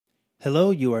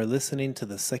Hello, you are listening to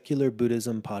the Secular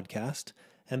Buddhism Podcast,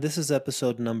 and this is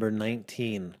episode number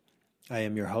 19. I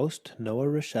am your host, Noah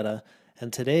Rasheta,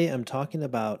 and today I'm talking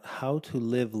about how to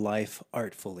live life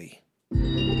artfully.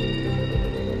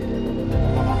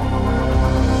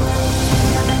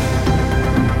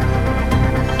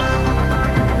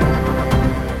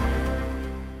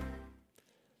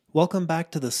 Welcome back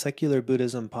to the Secular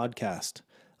Buddhism Podcast,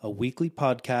 a weekly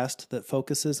podcast that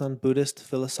focuses on Buddhist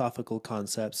philosophical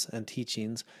concepts and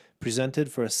teachings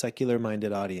presented for a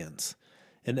secular-minded audience.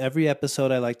 In every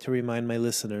episode, I like to remind my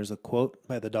listeners a quote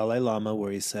by the Dalai Lama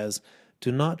where he says,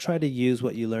 "Do not try to use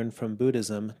what you learn from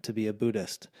Buddhism to be a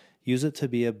Buddhist. Use it to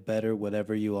be a better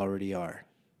whatever you already are."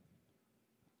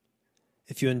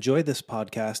 If you enjoy this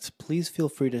podcast, please feel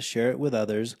free to share it with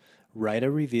others, write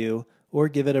a review, or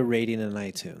give it a rating in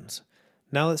iTunes.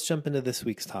 Now let's jump into this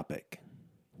week's topic.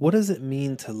 What does it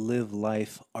mean to live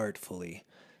life artfully?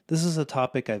 This is a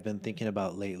topic I've been thinking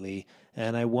about lately,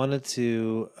 and I wanted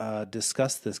to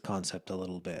discuss this concept a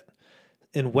little bit.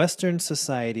 In Western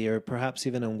society, or perhaps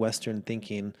even in Western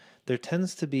thinking, there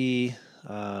tends to be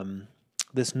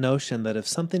this notion that if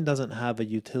something doesn't have a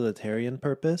utilitarian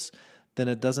purpose, then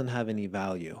it doesn't have any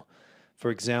value. For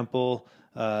example,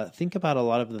 think about a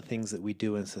lot of the things that we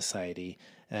do in society,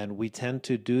 and we tend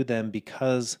to do them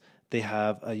because they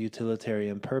have a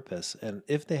utilitarian purpose. And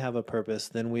if they have a purpose,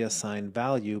 then we assign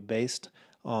value based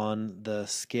on the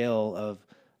scale of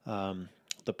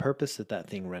the purpose that that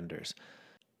thing renders.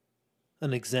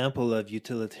 An example of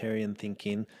utilitarian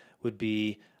thinking would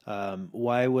be,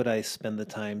 why would I spend the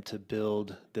time to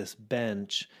build this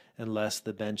bench unless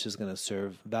the bench is going to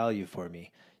serve value for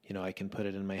me? You know, I can put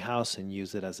it in my house and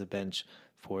use it as a bench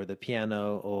for the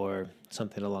piano or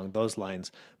something along those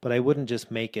lines, but I wouldn't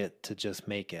just make it to just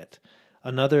make it.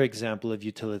 Another example of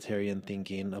utilitarian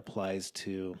thinking applies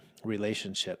to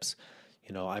relationships.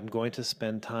 You know, I'm going to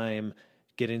spend time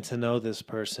getting to know this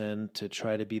person to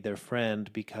try to be their friend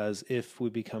because if we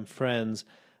become friends,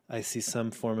 I see some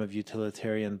form of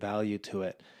utilitarian value to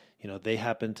it. You know, they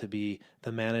happen to be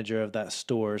the manager of that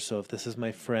store, so if this is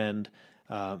my friend,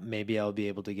 maybe I'll be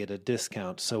able to get a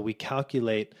discount. So we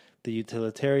calculate the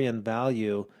utilitarian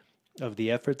value of the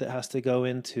effort that has to go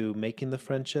into making the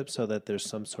friendship so that there's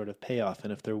some sort of payoff.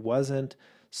 And if there wasn't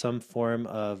some form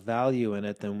of value in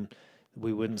it, then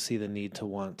we wouldn't see the need to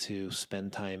want to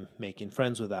spend time making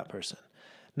friends with that person.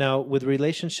 Now, with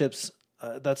relationships,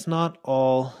 that's not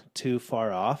all too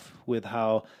far off with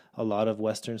how a lot of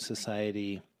Western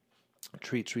society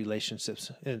treats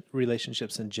relationships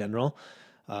in general.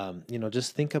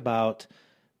 Just think about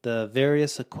the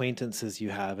various acquaintances you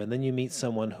have, and then you meet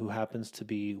someone who happens to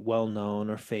be well known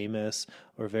or famous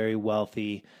or very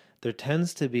wealthy. There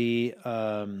tends to be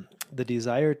the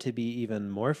desire to be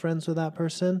even more friends with that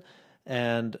person,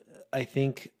 and I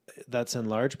think that's in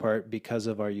large part because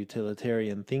of our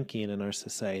utilitarian thinking in our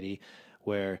society,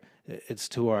 where it's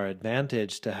to our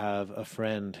advantage to have a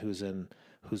friend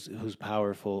who's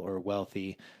powerful or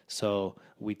wealthy. So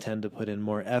we tend to put in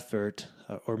more effort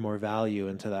or more value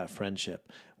into that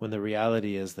friendship, when the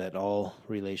reality is that all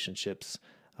relationships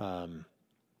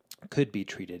could be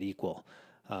treated equal.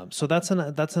 So that's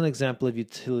an example of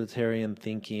utilitarian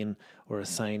thinking or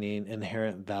assigning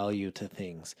inherent value to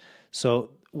things.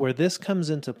 So where this comes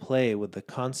into play with the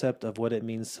concept of what it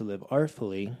means to live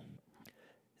artfully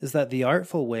is that the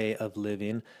artful way of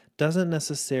living doesn't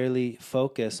necessarily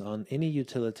focus on any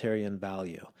utilitarian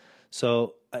value.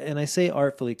 So, and I say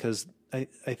artfully because I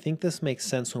think this makes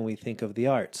sense when we think of the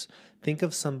arts. Think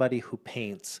of somebody who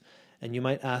paints, and you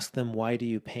might ask them, why do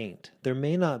you paint? There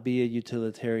may not be a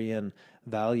utilitarian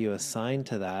value assigned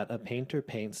to that. A painter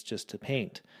paints just to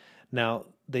paint. Now,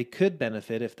 they could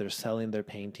benefit if they're selling their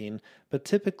painting, but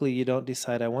typically you don't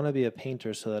decide, I want to be a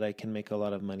painter so that I can make a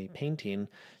lot of money painting.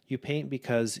 You paint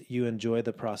because you enjoy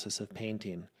the process of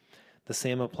painting. The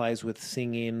same applies with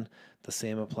singing. The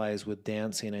same applies with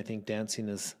dancing. I think dancing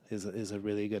is a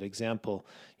really good example.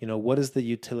 You know, what is the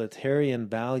utilitarian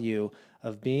value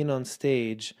of being on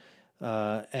stage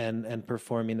and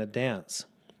performing a dance?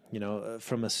 You know,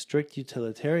 from a strict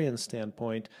utilitarian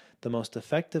standpoint, the most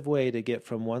effective way to get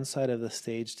from one side of the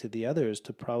stage to the other is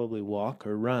to probably walk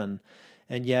or run.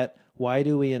 And yet, why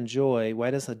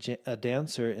does a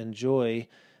dancer enjoy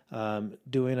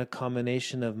doing a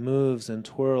combination of moves and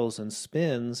twirls and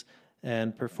spins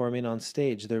and performing on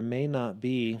stage? There may not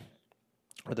be,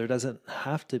 or there doesn't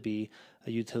have to be,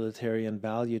 a utilitarian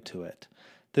value to it.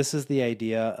 This is the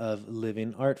idea of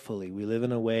living artfully. We live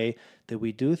in a way that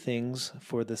we do things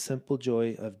for the simple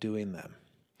joy of doing them.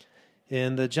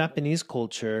 In the Japanese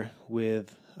culture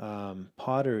with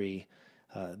pottery,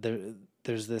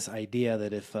 there's this idea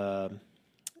that if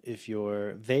if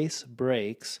your vase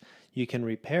breaks, you can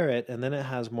repair it and then it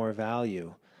has more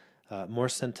value, more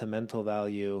sentimental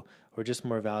value, or just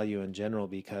more value in general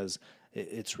because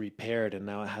it's repaired and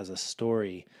now it has a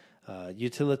story.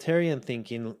 Utilitarian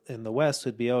thinking in the West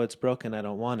would be, oh, it's broken, I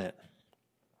don't want it.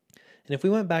 And if we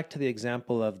went back to the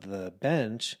example of the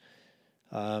bench,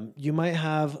 you might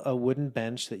have a wooden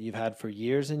bench that you've had for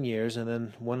years and years, and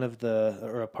then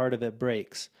a part of it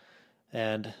breaks.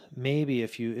 And maybe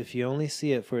if you only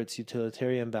see it for its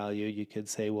utilitarian value, you could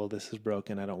say, well, this is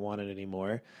broken, I don't want it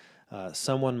anymore.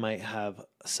 Someone might have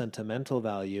sentimental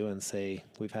value and say,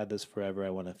 we've had this forever, I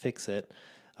want to fix it.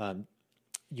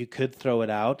 You could throw it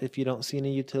out if you don't see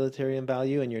any utilitarian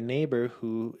value, and your neighbor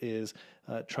who is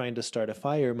trying to start a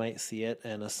fire might see it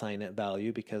and assign it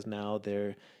value because now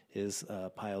there is a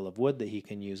pile of wood that he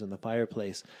can use in the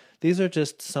fireplace. These are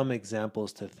just some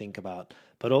examples to think about.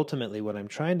 But ultimately, what I'm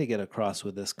trying to get across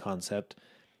with this concept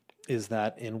is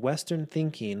that in Western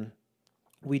thinking,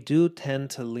 we do tend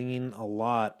to lean a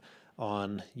lot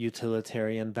on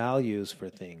utilitarian values for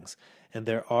things. And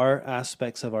there are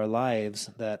aspects of our lives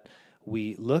that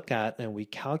we look at and we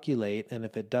calculate, and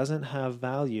if it doesn't have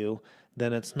value,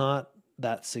 then it's not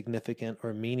that significant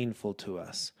or meaningful to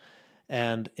us.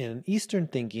 And in Eastern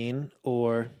thinking,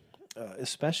 or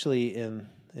especially in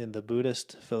the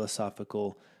Buddhist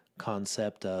philosophical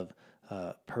concept of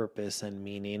purpose and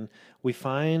meaning, we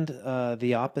find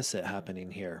the opposite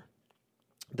happening here.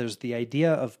 There's the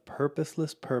idea of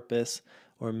purposeless purpose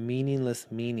or meaningless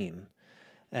meaning.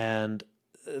 And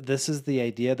this is the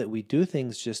idea that we do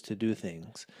things just to do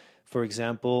things. For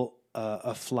example,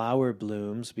 a flower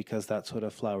blooms because that's what a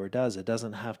flower does. It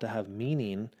doesn't have to have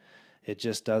meaning. It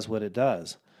just does what it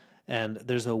does. And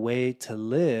there's a way to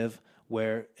live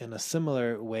where, in a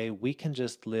similar way, we can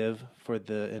just live for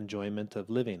the enjoyment of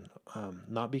living,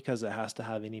 not because it has to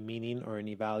have any meaning or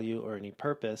any value or any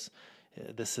purpose.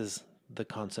 This is the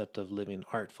concept of living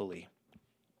artfully.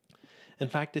 In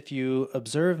fact, if you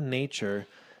observe nature,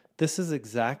 this is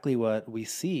exactly what we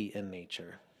see in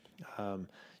nature.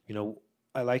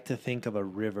 I like to think of a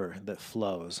river that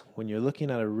flows. When you're looking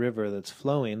at a river that's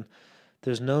flowing,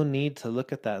 there's no need to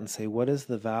look at that and say, what is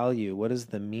the value? What is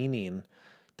the meaning?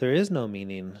 There is no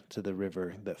meaning to the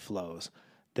river that flows.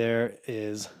 There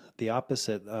is the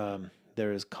opposite.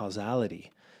 There is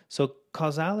causality. So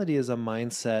causality is a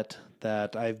mindset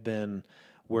that I've been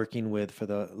working with for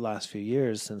the last few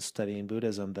years since studying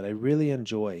Buddhism that I really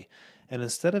enjoy. And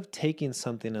instead of taking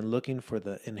something and looking for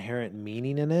the inherent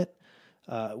meaning in it,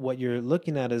 what you're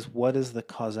looking at is what is the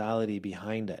causality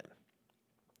behind it.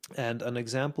 And an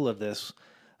example of this,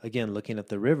 again, looking at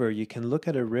the river, you can look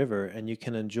at a river and you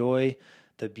can enjoy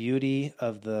the beauty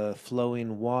of the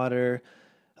flowing water,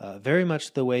 very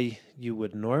much the way you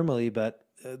would normally, but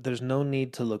there's no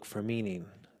need to look for meaning.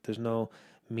 There's no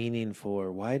meaning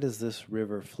for why does this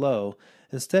river flow.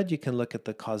 Instead, you can look at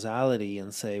the causality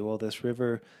and say, well, this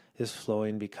river is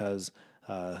flowing because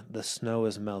the snow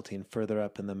is melting further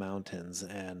up in the mountains,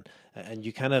 and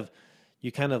you kind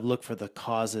of look for the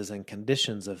causes and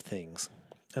conditions of things,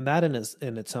 and that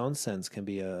in its own sense can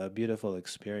be a beautiful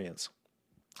experience.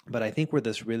 But I think where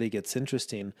this really gets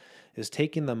interesting is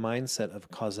taking the mindset of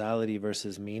causality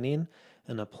versus meaning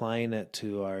and applying it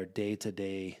to our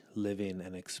day-to-day living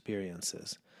and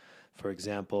experiences. For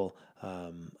example,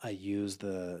 I use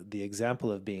the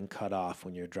example of being cut off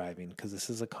when you're driving, because this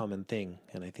is a common thing,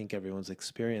 and I think everyone's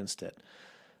experienced it.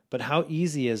 But how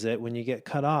easy is it when you get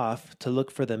cut off to look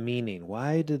for the meaning?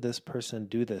 Why did this person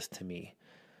do this to me?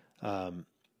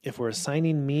 If we're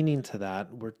assigning meaning to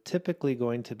that, we're typically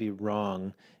going to be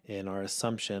wrong in our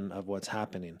assumption of what's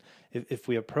happening. If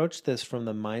we approach this from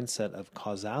the mindset of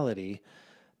causality,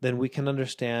 then we can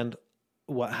understand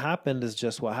what happened is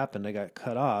just what happened. I got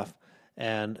cut off,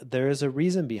 and there is a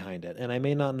reason behind it. And I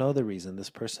may not know the reason. This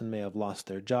person may have lost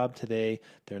their job today.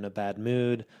 They're in a bad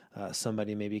mood.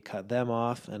 Somebody maybe cut them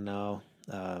off, and now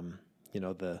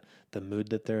the mood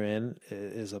that they're in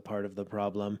is a part of the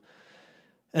problem.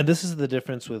 And this is the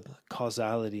difference with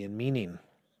causality and meaning.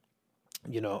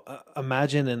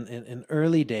 Imagine in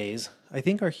early days, I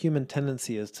think our human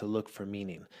tendency is to look for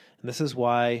meaning. And this is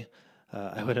why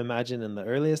I would imagine in the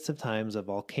earliest of times a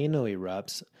volcano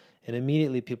erupts, and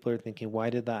immediately people are thinking, why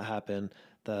did that happen?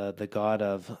 The god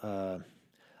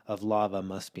of lava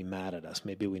must be mad at us.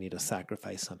 Maybe we need to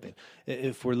sacrifice something.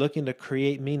 If we're looking to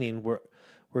create meaning,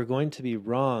 we're going to be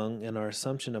wrong in our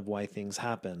assumption of why things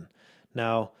happen.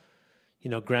 Now,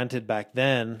 granted, back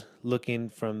then, looking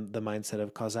from the mindset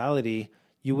of causality,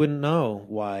 you wouldn't know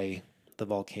why the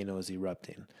volcano is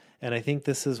erupting. And I think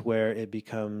this is where it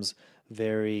becomes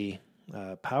very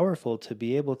powerful to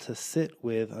be able to sit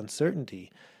with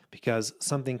uncertainty, because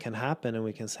something can happen and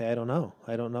we can say, I don't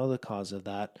know the cause of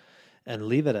that, and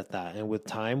leave it at that. And with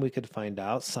time, we could find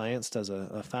out. Science does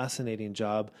a fascinating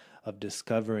job of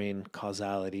discovering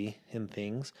causality in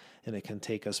things, and it can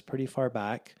take us pretty far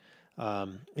back.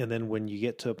 And then when you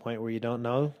get to a point where you don't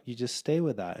know, you just stay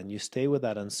with that, and you stay with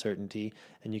that uncertainty,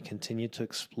 and you continue to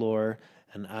explore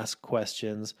and ask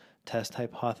questions, test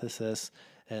hypothesis,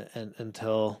 and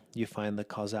until you find the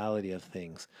causality of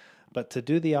things. But to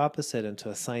do the opposite and to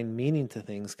assign meaning to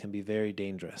things can be very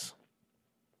dangerous.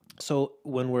 So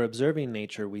when we're observing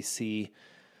nature, we see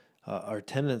our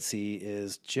tendency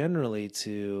is generally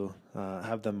to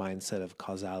have the mindset of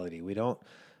causality. We don't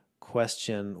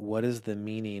question what is the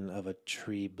meaning of a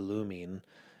tree blooming.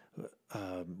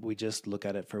 We just look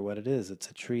at it for what it is. It's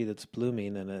a tree that's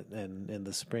blooming, and in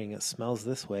the spring it smells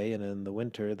this way, and in the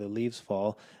winter the leaves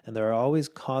fall, and there are always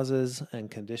causes and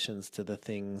conditions to the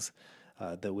things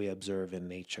that we observe in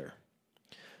nature.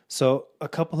 So a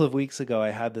couple of weeks ago, I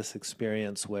had this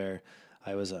experience where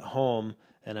I was at home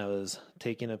and I was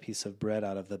taking a piece of bread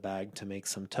out of the bag to make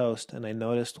some toast, and I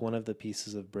noticed one of the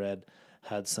pieces of bread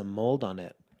had some mold on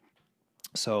it.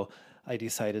 So I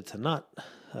decided to not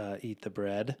eat the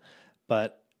bread,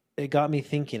 but it got me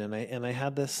thinking, and I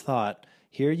had this thought.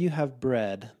 Here you have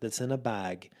bread that's in a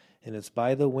bag, and it's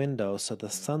by the window, so the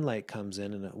sunlight comes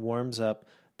in and it warms up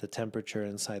the temperature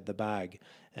inside the bag.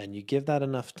 And you give that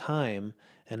enough time,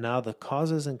 and now the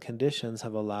causes and conditions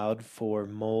have allowed for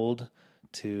mold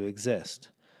to exist.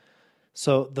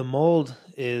 So the mold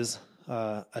is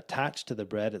attached to the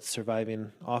bread, it's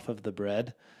surviving off of the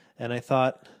bread. And I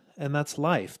thought, and that's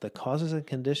life. The causes and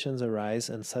conditions arise,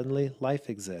 and suddenly life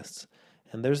exists.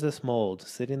 And there's this mold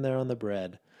sitting there on the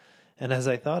bread. And as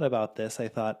I thought about this, I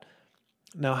thought,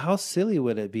 now how silly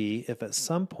would it be if at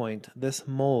some point this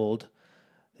mold,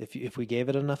 if we gave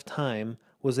it enough time,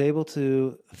 was able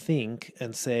to think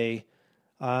and say,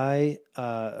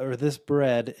 or this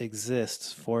bread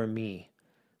exists for me.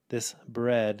 This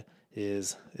bread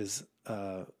is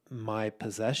my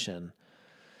possession.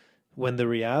 When the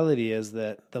reality is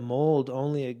that the mold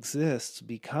only exists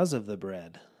because of the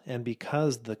bread, and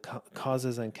because the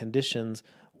causes and conditions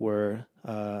were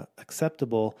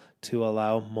acceptable to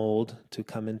allow mold to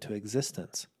come into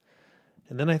existence.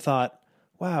 And then I thought,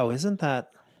 wow, isn't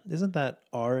that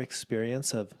our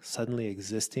experience of suddenly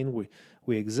existing?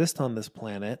 We exist on this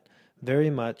planet very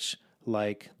much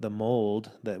like the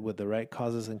mold that with the right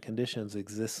causes and conditions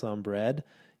exists on bread.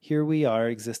 Here we are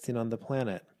existing on the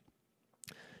planet.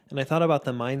 And I thought about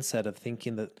the mindset of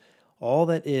thinking that all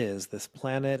that is, this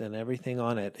planet and everything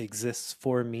on it, exists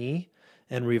for me,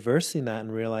 and reversing that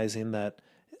and realizing that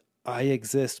I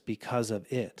exist because of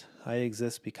it. I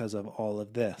exist because of all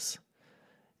of this.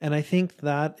 And I think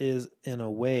that is, in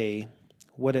a way,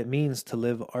 what it means to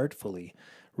live artfully.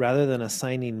 Rather than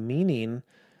assigning meaning,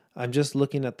 I'm just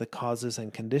looking at the causes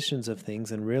and conditions of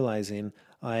things and realizing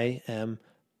I am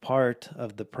part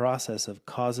of the process of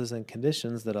causes and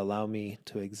conditions that allow me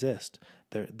to exist.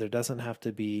 There doesn't have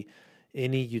to be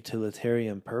any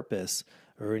utilitarian purpose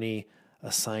or any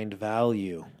assigned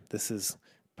value. This is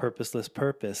purposeless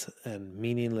purpose and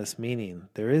meaningless meaning.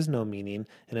 There is no meaning,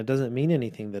 and it doesn't mean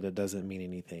anything that it doesn't mean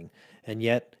anything. And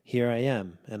yet, here I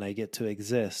am, and I get to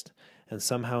exist. And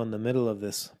somehow in the middle of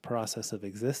this process of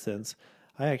existence,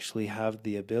 I actually have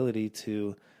the ability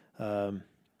to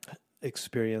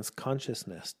experience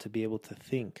consciousness, to be able to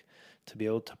think, to be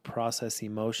able to process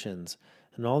emotions,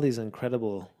 and all these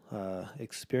incredible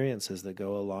experiences that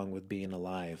go along with being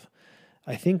alive.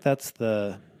 I think that's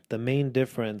the main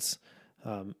difference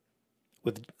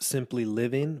with simply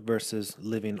living versus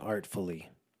living artfully.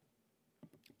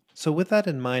 So with that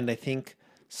in mind, I think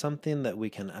something that we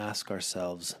can ask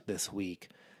ourselves this week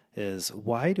is,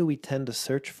 why do we tend to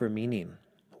search for meaning?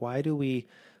 Why do we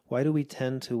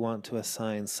tend to want to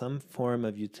assign some form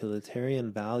of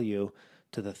utilitarian value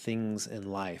to the things in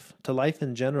life, to life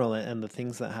in general and the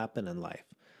things that happen in life?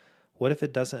 What if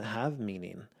it doesn't have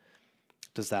meaning?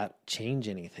 Does that change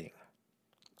anything?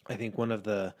 I think one of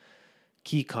the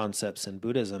key concepts in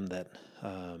Buddhism that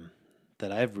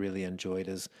I've really enjoyed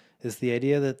is the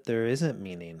idea that there isn't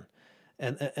meaning.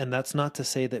 And that's not to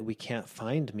say that we can't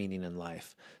find meaning in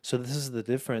life. So this is the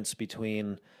difference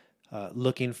between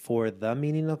looking for the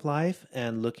meaning of life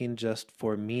and looking just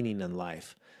for meaning in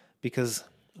life. Because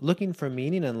looking for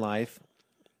meaning in life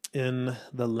in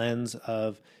the lens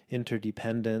of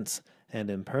interdependence and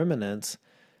impermanence,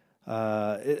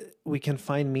 we can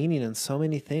find meaning in so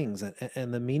many things,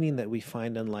 and the meaning that we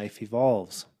find in life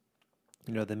evolves.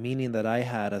 You know, the meaning that I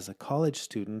had as a college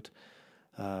student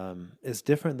is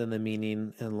different than the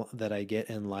meaning that I get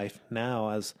in life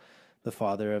now as the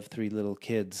father of 3 little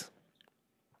kids.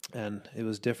 And it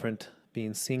was different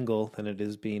being single than it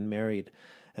is being married.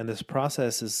 And this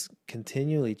process is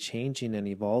continually changing and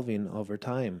evolving over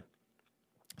time.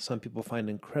 Some people find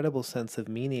incredible sense of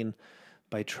meaning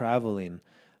by traveling,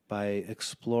 by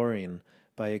exploring,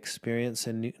 by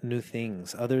experiencing new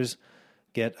things. Others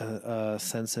get a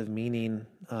sense of meaning,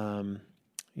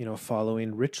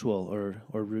 following ritual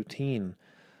or routine,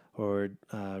 or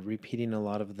repeating a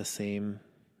lot of the same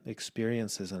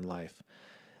experiences in life.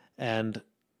 And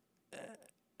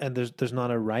there's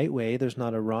not a right way, there's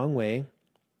not a wrong way,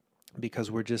 because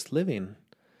we're just living.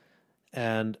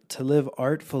 And to live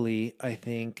artfully, I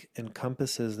think,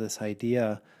 encompasses this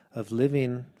idea of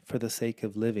living for the sake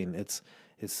of living.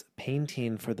 It's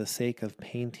painting for the sake of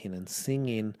painting, and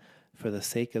singing for the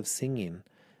sake of singing.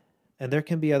 And there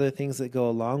can be other things that go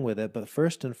along with it, but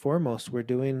first and foremost, we're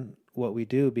doing what we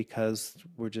do because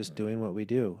we're just doing what we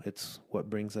do. It's what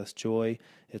brings us joy,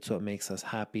 it's what makes us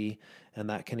happy, and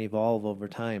that can evolve over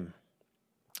time.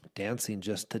 Dancing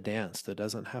just to dance. There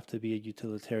doesn't have to be a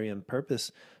utilitarian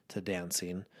purpose to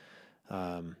dancing.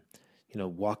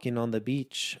 Walking on the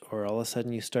beach, or all of a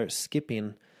sudden you start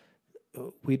skipping.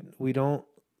 We don't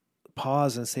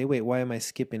pause and say, wait, why am I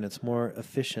skipping? It's more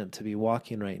efficient to be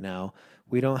walking right now.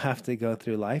 We don't have to go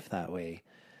through life that way.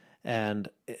 And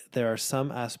there are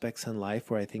some aspects in life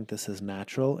where I think this is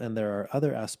natural, and there are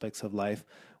other aspects of life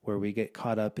where we get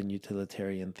caught up in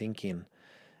utilitarian thinking.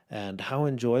 And how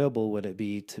enjoyable would it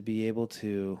be to be able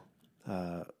to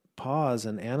pause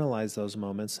and analyze those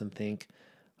moments and think,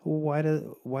 why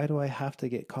do I have to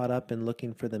get caught up in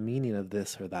looking for the meaning of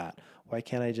this or that? Why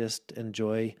can't I just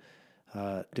enjoy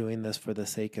doing this for the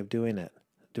sake of doing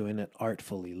it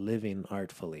artfully, living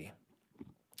artfully?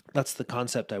 That's the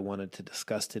concept I wanted to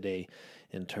discuss today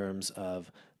in terms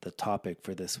of the topic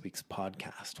for this week's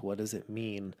podcast. What does it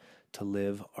mean to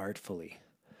live artfully?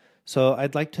 So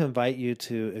I'd like to invite you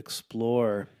to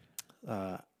explore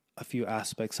a few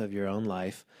aspects of your own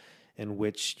life in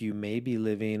which you may be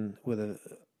living with a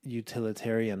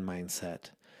utilitarian mindset.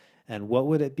 And what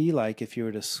would it be like if you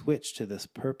were to switch to this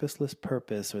purposeless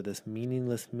purpose, or this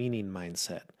meaningless meaning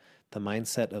mindset, the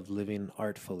mindset of living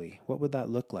artfully? What would that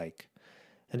look like?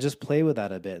 And just play with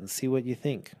that a bit and see what you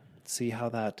think. See how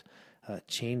that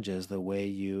changes the way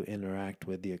you interact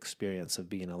with the experience of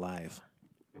being alive.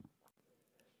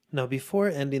 Now, before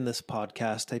ending this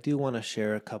podcast, I do want to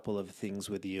share a couple of things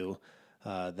with you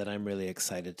that I'm really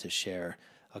excited to share.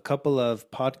 A couple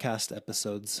of podcast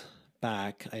episodes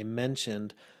back, I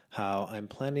mentioned how I'm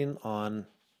planning on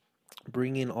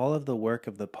bringing all of the work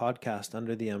of the podcast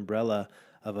under the umbrella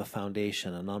of a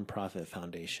foundation, a nonprofit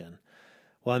foundation.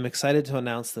 Well, I'm excited to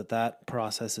announce that that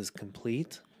process is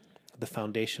complete. The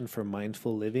Foundation for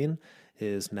Mindful Living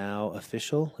is now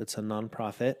official. It's a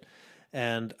nonprofit.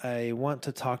 And I want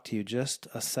to talk to you just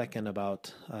a second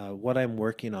about what I'm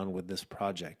working on with this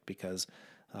project, because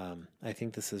I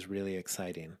think this is really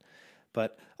exciting.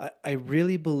 But I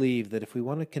really believe that if we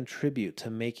want to contribute to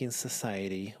making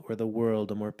society or the world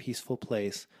a more peaceful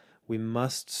place, we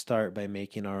must start by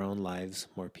making our own lives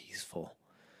more peaceful.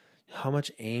 How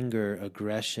much anger,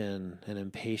 aggression, and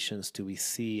impatience do we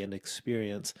see and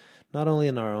experience, not only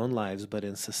in our own lives, but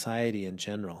in society in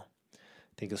general?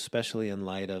 I think especially in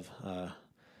light of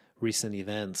recent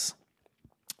events,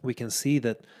 we can see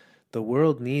that the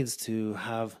world needs to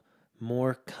have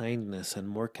more kindness and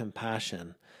more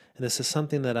compassion. And this is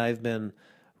something that I've been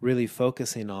really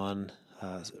focusing on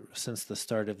since the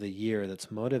start of the year,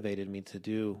 that's motivated me to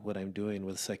do what I'm doing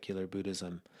with secular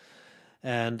Buddhism.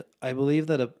 And I believe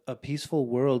that a peaceful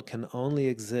world can only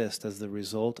exist as the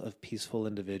result of peaceful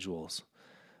individuals.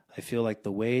 I feel like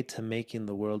the way to making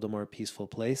the world a more peaceful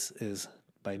place is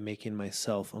by making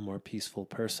myself a more peaceful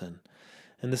person.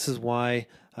 And this is why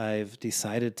I've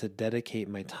decided to dedicate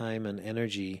my time and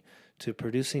energy to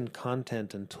producing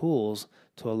content and tools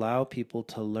to allow people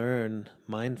to learn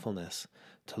mindfulness,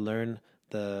 to learn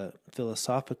the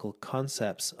philosophical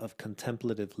concepts of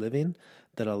contemplative living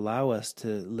that allow us to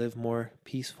live more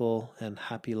peaceful and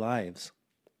happy lives.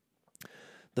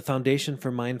 The Foundation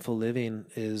for Mindful Living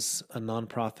is a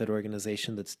nonprofit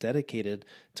organization that's dedicated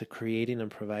to creating and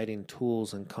providing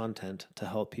tools and content to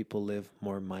help people live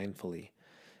more mindfully.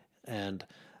 And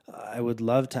I would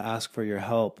love to ask for your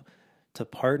help to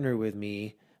partner with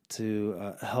me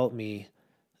to help me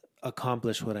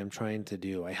accomplish what I'm trying to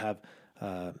do. I have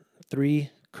 3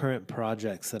 current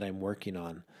projects that I'm working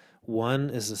on. One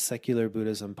is the Secular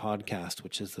Buddhism podcast,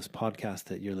 which is this podcast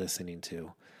that you're listening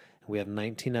to. We have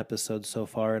 19 episodes so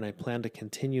far, and I plan to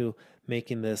continue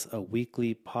making this a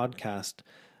weekly podcast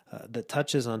that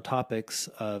touches on topics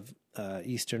of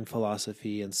Eastern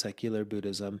philosophy and secular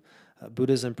Buddhism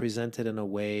Buddhism presented in a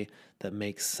way that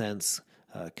makes sense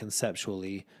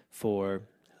conceptually for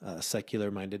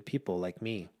secular-minded people like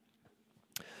me.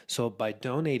 So by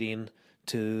donating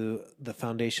to the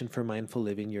Foundation for Mindful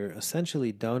Living, you're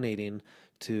essentially donating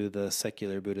to the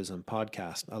Secular Buddhism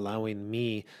podcast, allowing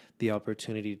me the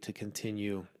opportunity to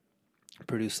continue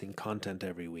producing content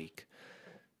every week.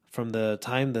 From the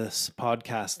time this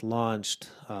podcast launched,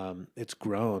 it's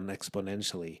grown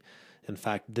exponentially. In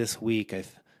fact, this week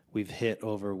we've hit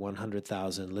over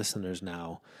 100,000 listeners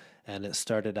now, and it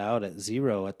started out at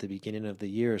 0 at the beginning of the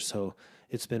year. So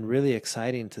it's been really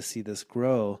exciting to see this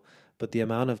grow, but the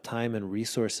amount of time and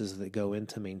resources that go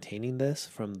into maintaining this,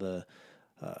 from the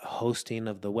hosting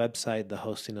of the website, the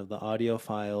hosting of the audio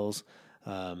files,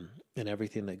 and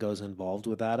everything that goes involved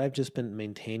with that, I've just been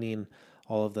maintaining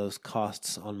all of those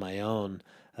costs on my own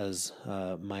as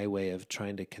my way of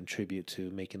trying to contribute to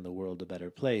making the world a better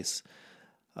place.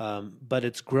 But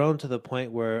it's grown to the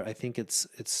point where I think it's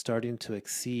starting to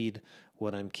exceed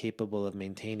what I'm capable of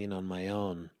maintaining on my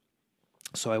own.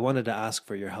 So I wanted to ask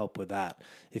for your help with that.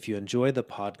 If you enjoy the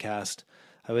podcast,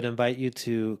 I would invite you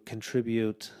to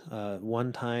contribute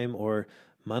one time or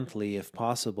monthly, if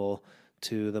possible,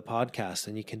 to the podcast.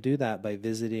 And you can do that by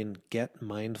visiting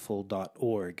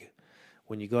getmindful.org.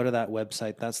 When you go to that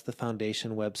website, that's the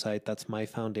foundation website. That's my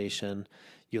foundation.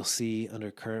 You'll see under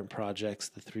current projects,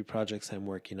 the 3 projects I'm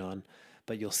working on,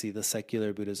 but you'll see the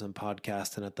Secular Buddhism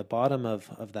podcast. And at the bottom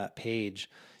of that page,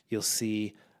 you'll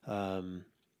see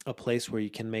a place where you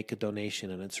can make a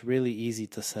donation. And it's really easy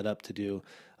to set up to do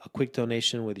a quick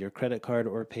donation with your credit card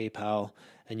or PayPal.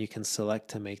 And you can select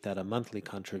to make that a monthly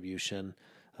contribution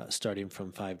starting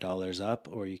from $5 up,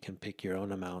 or you can pick your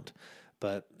own amount.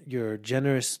 But your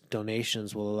generous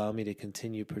donations will allow me to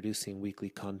continue producing weekly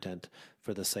content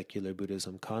for the Secular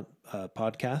Buddhism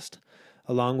podcast,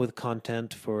 along with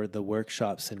content for the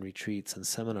workshops and retreats and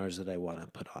seminars that I want to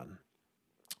put on.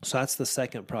 So that's the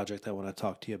second project I want to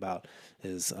talk to you about,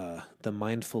 is the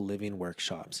Mindful Living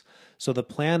workshops. So the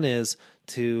plan is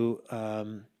to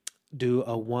do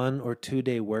a 1 or 2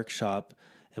 day workshop,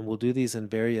 and we'll do these in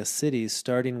various cities,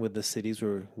 starting with the cities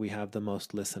where we have the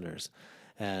most listeners.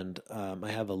 And I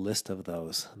have a list of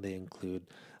those. They include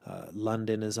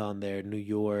London is on there, New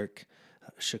York,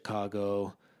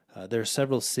 Chicago. There are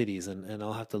several cities, and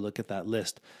I'll have to look at that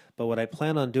list. But what I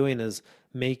plan on doing is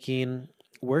making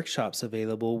workshops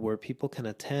available where people can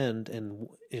attend and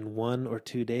in 1 or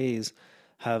 2 days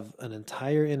have an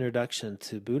entire introduction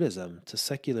to Buddhism, to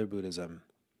secular Buddhism.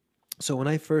 So when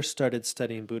I first started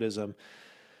studying Buddhism,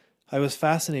 I was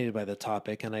fascinated by the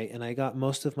topic, and I got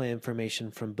most of my information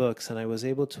from books, and I was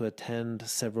able to attend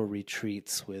several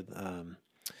retreats with Pema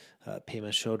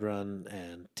Chodron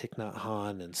and Thich Nhat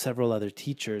Hanh and several other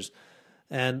teachers.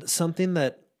 And something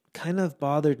that kind of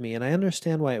bothered me, and I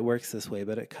understand why it works this way,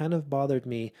 but it kind of bothered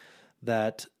me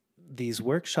that these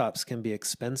workshops can be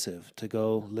expensive. To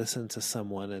go listen to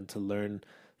someone and to learn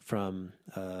from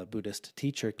a Buddhist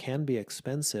teacher can be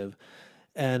expensive.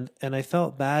 And I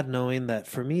felt bad knowing that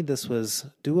for me this was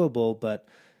doable, but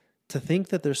to think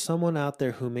that there's someone out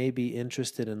there who may be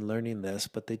interested in learning this,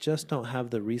 but they just don't have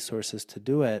the resources to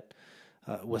do it,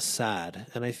 was sad.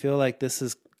 And I feel like this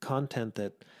is content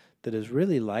that is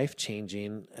really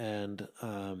life-changing, and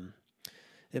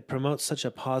it promotes such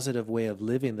a positive way of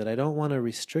living that I don't want to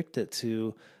restrict it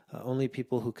to only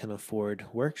people who can afford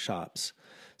workshops.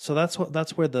 So that's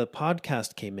where the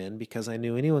podcast came in, because I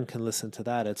knew anyone can listen to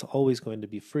that. It's always going to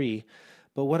be free.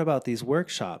 But what about these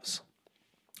workshops?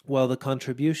 Well, the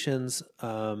contributions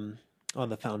on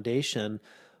the foundation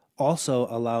also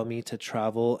allow me to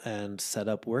travel and set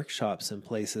up workshops in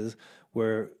places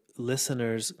where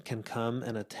listeners can come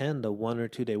and attend a 1 or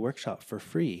 2 day workshop for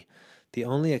free. The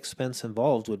only expense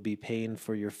involved would be paying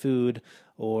for your food,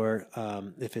 or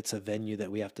if it's a venue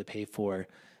that we have to pay for,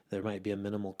 there might be a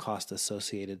minimal cost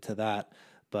associated to that.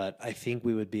 But I think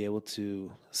we would be able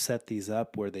to set these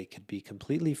up where they could be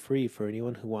completely free for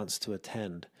anyone who wants to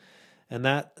attend. And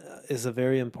that is a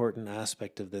very important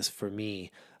aspect of this for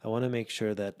me. I want to make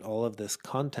sure that all of this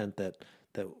content that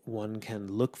one can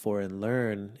look for and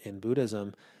learn in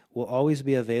Buddhism will always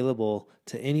be available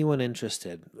to anyone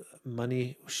interested.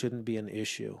 Money shouldn't be an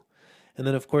issue. And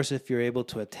then, of course, if you're able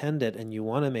to attend it and you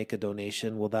want to make a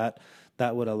donation, well,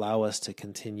 that would allow us to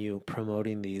continue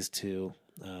promoting these to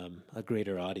a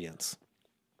greater audience.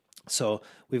 So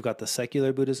we've got the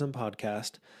Secular Buddhism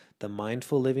podcast, the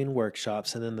Mindful Living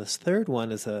workshops, and then this third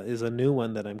one is a new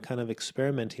one that I'm kind of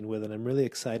experimenting with, and I'm really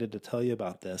excited to tell you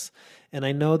about this. And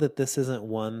I know that this isn't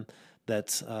one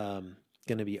that's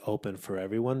going to be open for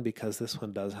everyone because this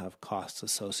one does have costs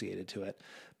associated to it.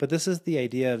 But this is the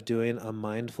idea of doing a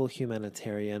mindful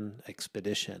humanitarian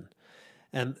expedition.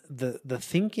 And the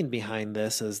thinking behind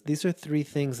this is these are three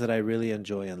things that I really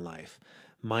enjoy in life: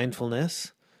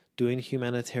 mindfulness, doing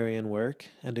humanitarian work,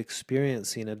 and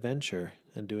experiencing adventure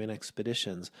and doing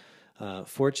expeditions.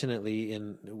 Fortunately,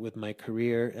 with my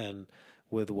career and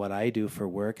with what I do for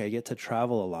work, I get to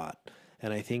travel a lot.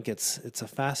 And I think it's a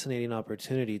fascinating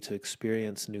opportunity to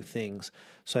experience new things.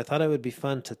 So I thought it would be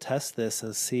fun to test this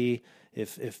and see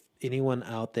if anyone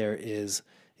out there is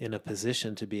in a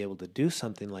position to be able to do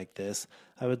something like this.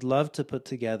 I would love to put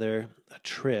together a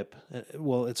trip.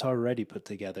 Well, it's already put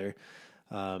together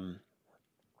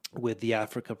with the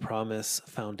Africa Promise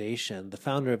Foundation. The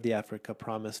founder of the Africa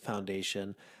Promise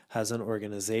Foundation has an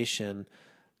organization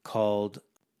called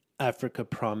Africa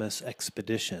Promise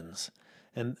Expeditions.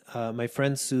 And my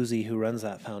friend Susie, who runs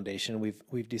that foundation,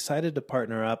 we've decided to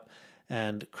partner up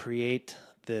and create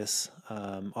this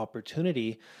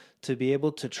opportunity to be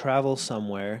able to travel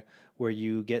somewhere where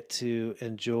you get to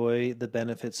enjoy the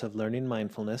benefits of learning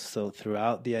mindfulness. So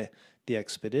throughout the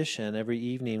expedition, every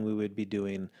evening we would be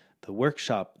doing the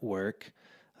workshop work,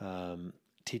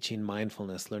 teaching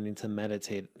mindfulness, learning to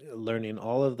meditate, learning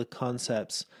all of the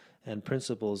concepts and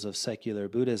principles of secular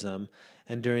Buddhism.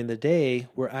 And during the day,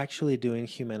 we're actually doing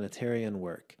humanitarian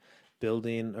work,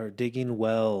 building or digging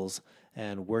wells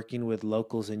and working with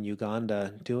locals in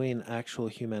Uganda, doing actual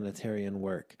humanitarian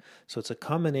work. So it's a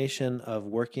combination of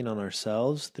working on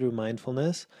ourselves through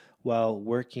mindfulness while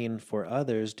working for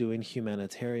others doing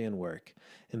humanitarian work.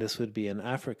 And this would be in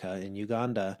Africa, in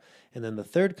Uganda. And then the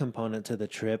third component to the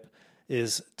trip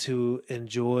is to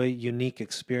enjoy unique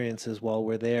experiences while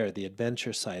we're there, the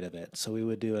adventure side of it. So we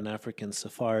would do an African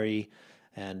safari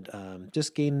and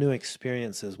just gain new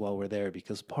experiences while we're there,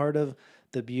 because part of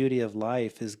the beauty of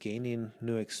life is gaining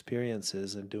new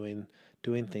experiences and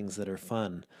doing things that are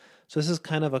fun. So this is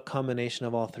kind of a combination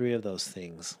of all three of those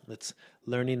things. It's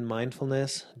learning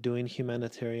mindfulness, doing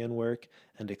humanitarian work,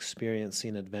 and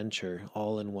experiencing adventure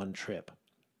all in one trip.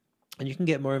 And you can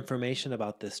get more information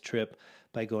about this trip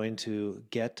by going to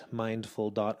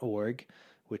getmindful.org,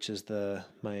 which is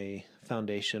my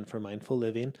foundation for mindful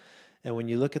living. And when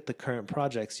you look at the current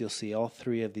projects, you'll see all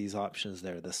three of these options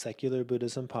there: the Secular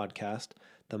Buddhism podcast,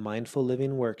 the Mindful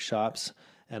Living workshops,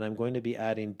 and I'm going to be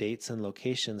adding dates and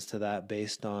locations to that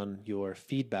based on your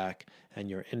feedback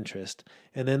and your interest.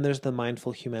 And then there's the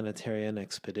Mindful Humanitarian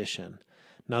Expedition.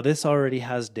 Now, this already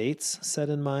has dates set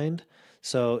in mind,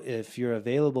 so if you're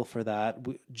available for that,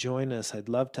 join us. I'd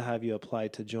love to have you apply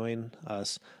to join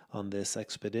us on this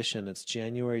expedition. It's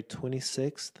January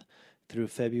 26th through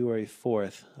February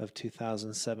 4th of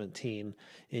 2017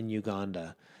 in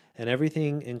Uganda. And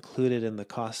everything included in the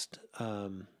cost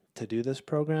to do this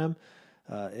program,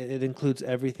 it includes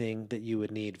everything that you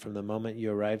would need from the moment you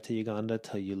arrive to Uganda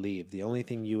till you leave. The only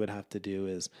thing you would have to do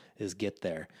is get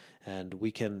there, and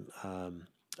we can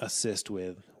assist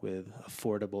with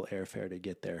affordable airfare to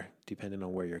get there, depending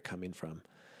on where you're coming from.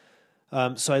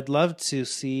 So I'd love to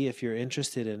see if you're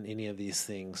interested in any of these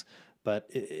things. But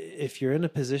if you're in a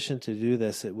position to do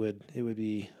this, it would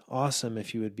be awesome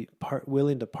if you would be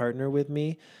willing to partner with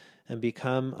me and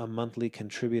become a monthly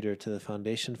contributor to the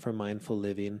Foundation for Mindful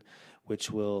Living, which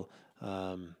will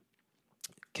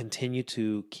continue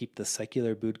to keep the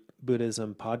Secular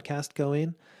Buddhism podcast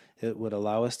going. It would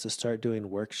allow us to start doing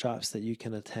workshops that you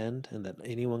can attend and that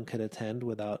anyone could attend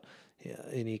without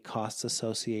any costs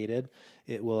associated.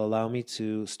 It will allow me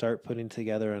to start putting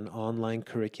together an online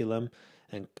curriculum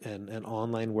and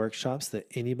online workshops that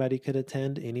anybody could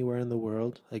attend anywhere in the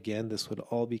world. Again, this would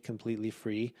all be completely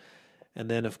free. And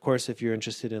then, of course, if you're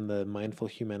interested in the Mindful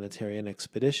Humanitarian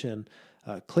Expedition,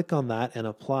 click on that and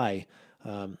apply.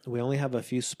 We only have a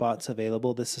few spots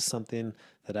available. This is something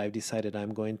that I've decided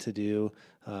I'm going to do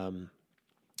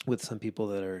with some people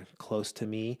that are close to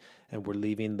me, and we're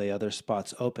leaving the other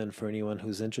spots open for anyone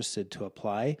who's interested to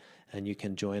apply, and you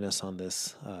can join us on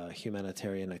this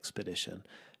humanitarian expedition.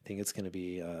 I think it's going to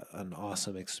be an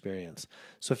awesome experience.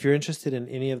 So if you're interested in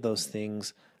any of those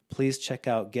things, please check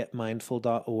out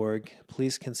getmindful.org.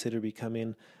 Please consider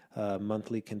becoming a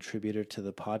monthly contributor to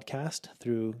the podcast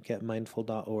through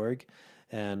getmindful.org.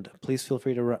 And please feel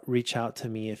free to reach out to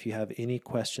me if you have any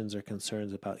questions or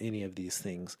concerns about any of these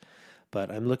things. But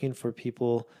I'm looking for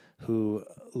people who,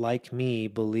 like me,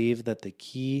 believe that the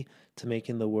key to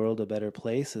making the world a better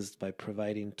place is by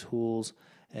providing tools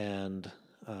and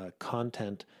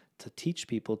content to teach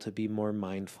people to be more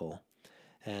mindful.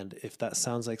 And if that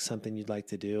sounds like something you'd like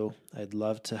to do, I'd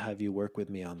love to have you work with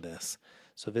me on this.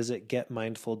 So visit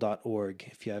getmindful.org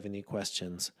if you have any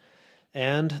questions.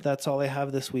 And that's all I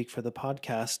have this week for the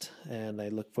podcast. And I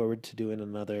look forward to doing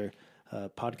another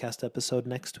podcast episode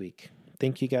next week.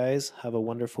 Thank you guys. Have a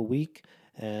wonderful week.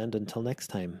 And until next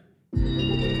time.